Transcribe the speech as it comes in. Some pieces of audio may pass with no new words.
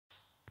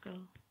Go.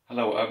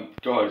 Hello,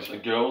 guys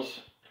and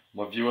girls,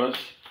 my viewers.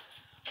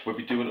 I'm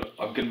going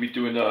to be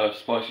doing a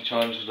spicy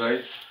challenge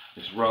today.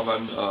 It's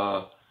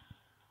ramen,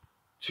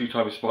 2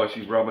 times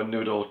spicy ramen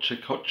noodle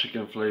hot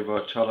chicken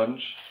flavor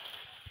challenge.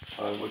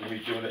 We're going to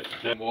be doing it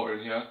today. Water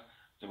in here.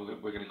 Then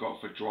we're going to go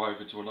out for a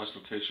drive into a nice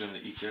location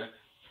and eat here.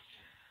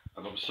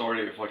 And I'm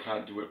sorry if I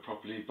can't do it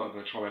properly, but I'm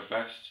going to try my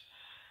best.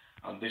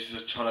 And this is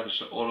a challenge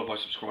to all of my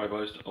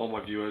subscribers, to all my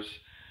viewers.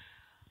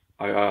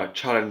 I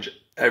challenge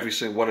every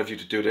single one of you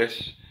to do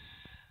this.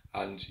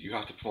 And you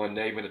have to put my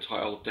name in the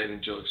title, Daily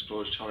Joe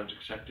Explorers Challenge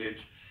accepted.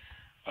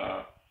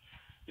 If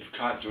you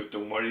can't do it,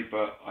 don't worry,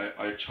 but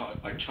I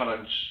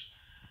challenge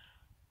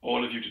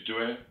all of you to do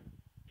it.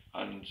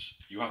 And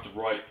you have to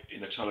write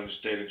in the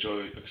challenge, Daily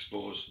Joe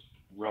Explorers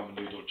Ramen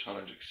Noodle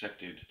Challenge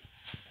accepted.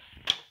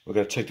 We're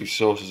going to take these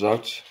sauces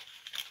out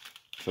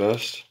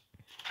first.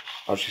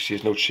 As you see,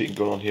 there's no cheating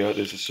going on here.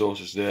 There's the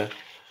sauces there.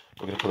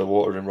 We're going to put the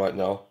water in right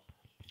now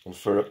and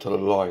fill it up to the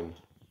line.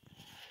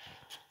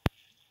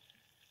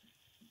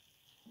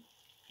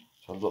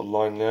 So a little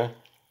line there.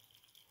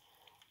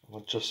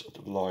 I'm just at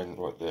the line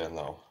right there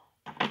now.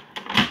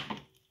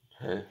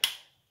 Okay,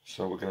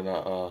 so we're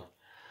gonna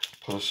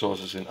put the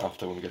sauces in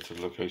after when we get to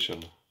the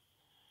location.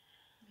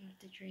 You have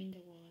to drain the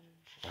water.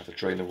 I have to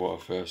drain the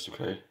water first,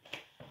 okay?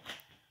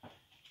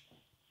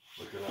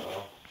 We're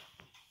gonna,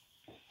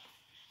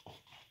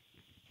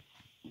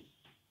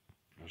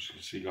 as you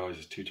can see, guys,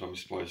 it's 2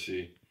 times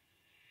spicy.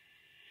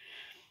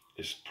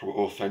 It's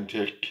probably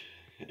authentic.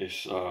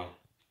 It's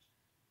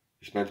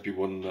meant to be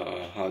one of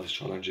the hardest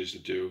challenges to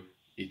do,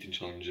 eating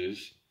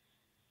challenges.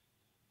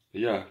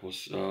 But yeah, we'll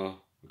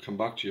come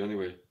back to you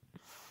anyway.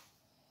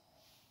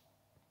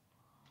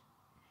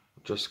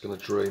 I'm just gonna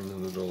drain the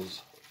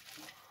noodles.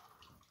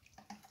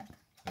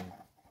 I'm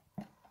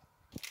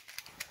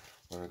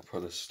gonna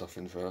put this stuff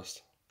in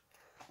first.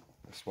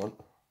 This one.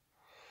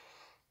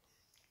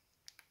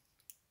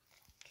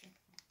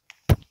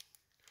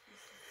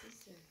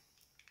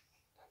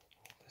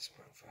 This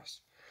one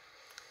first.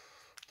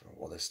 Don't know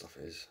what this stuff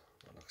is.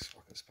 That looks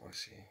fucking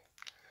spicy.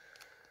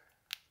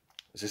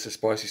 Is this a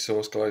spicy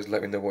sauce, guys?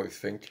 Let me know what you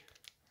think.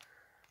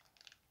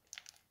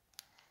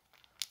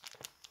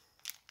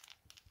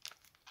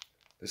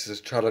 This is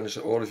a challenge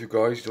to all of you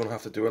guys. You don't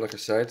have to do it, like I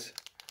said.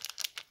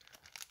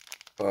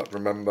 But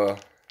remember,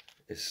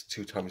 it's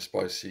 2 times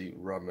spicy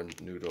ramen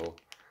noodle.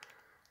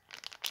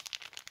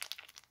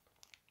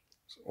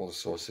 So all the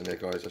sauce in there,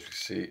 guys. As you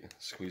see,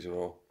 squeeze it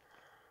all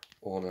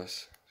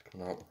this is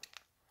coming out.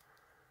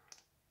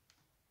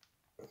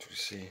 As you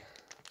see,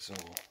 it's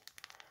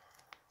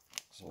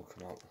all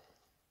come out.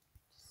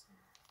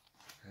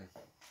 Okay.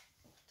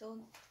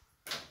 Don't.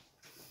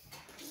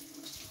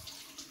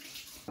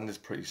 And it's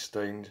pretty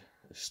stained.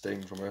 It's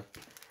stained from here.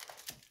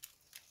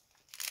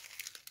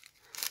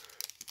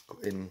 Go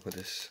in with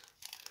this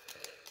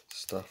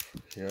stuff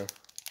here.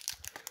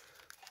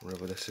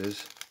 Whatever this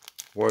is.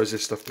 What is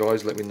this stuff,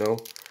 guys? Let me know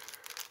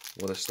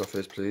what this stuff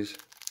is, please.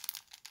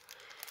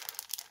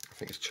 I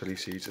think it's chili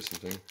seeds or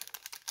something.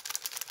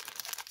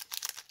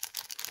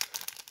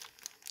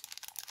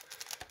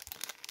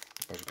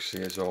 As you can see,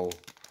 it's all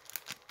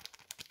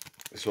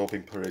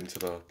been put into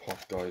the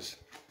pot, guys.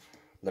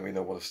 Let me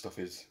know what the stuff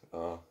is.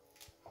 Yeah.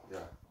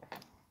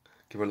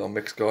 Give it a little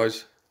mix,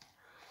 guys.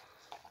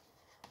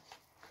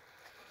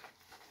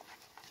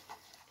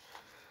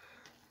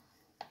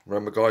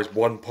 Remember, guys,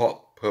 1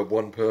 pot per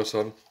 1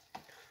 person.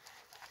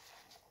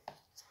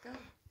 Let's go.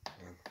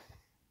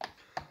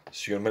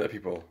 See you in a minute,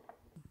 people.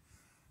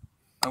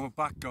 And we're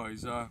back,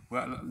 guys. We're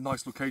at a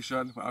nice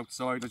location. We're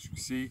outside, as you can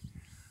see.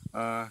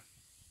 We're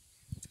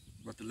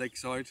at the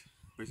lakeside,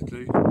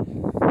 basically.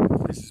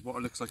 This is what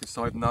it looks like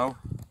inside now,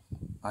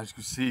 as you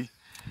can see.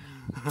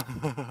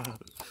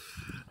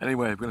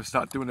 Anyway, we're going to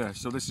start doing this.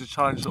 So this is a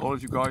challenge to all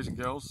of you guys and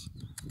girls.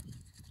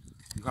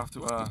 You have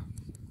to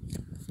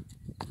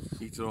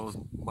eat all as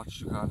much as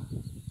you can.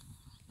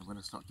 I'm going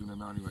to start doing it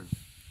now anyway.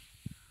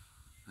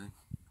 Okay.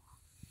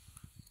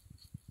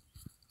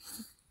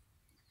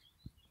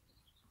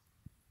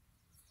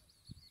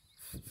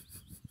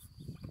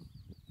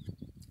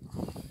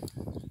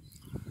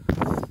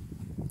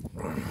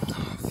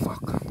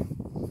 Fuck.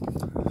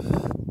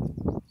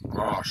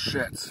 Oh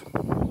shit.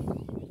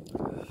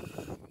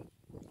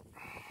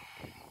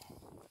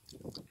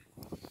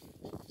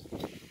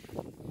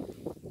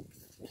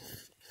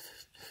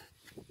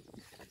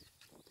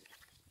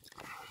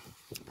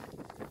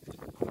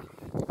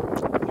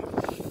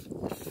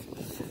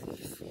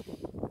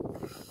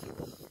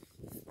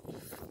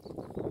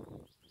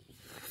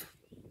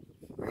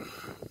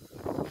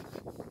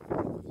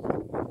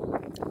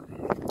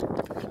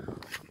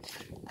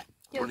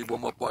 Only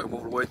one more bite, I'm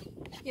all the way.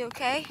 You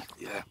okay?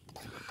 Yeah.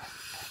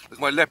 There's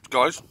my lip,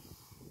 guys.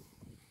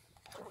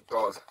 Oh my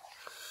god.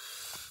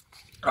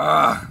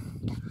 Ah.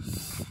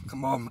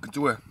 Come on, we can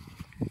do it.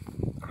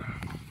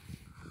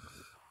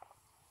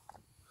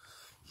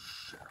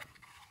 Shit.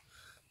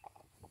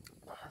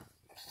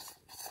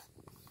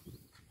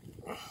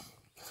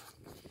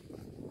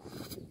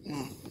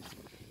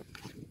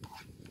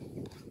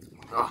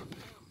 Ah.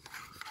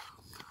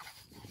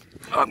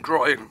 I'm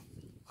crying.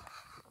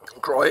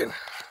 I'm crying.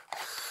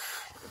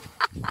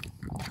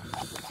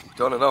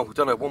 Done it now. We've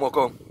done it. One more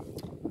go.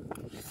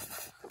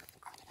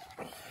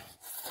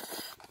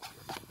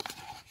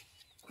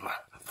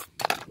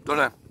 Done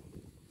it.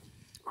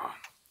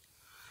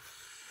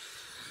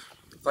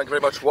 Thank you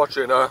very much for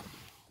watching.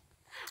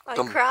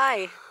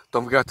 Cry.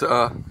 Don't forget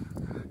to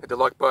hit the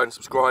like button,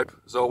 subscribe.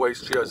 As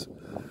always, cheers.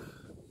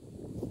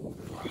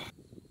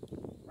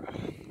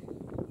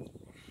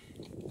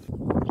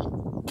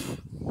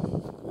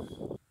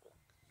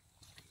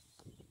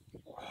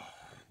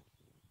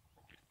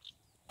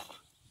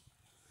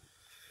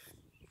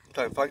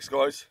 Okay, thanks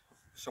guys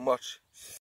so much.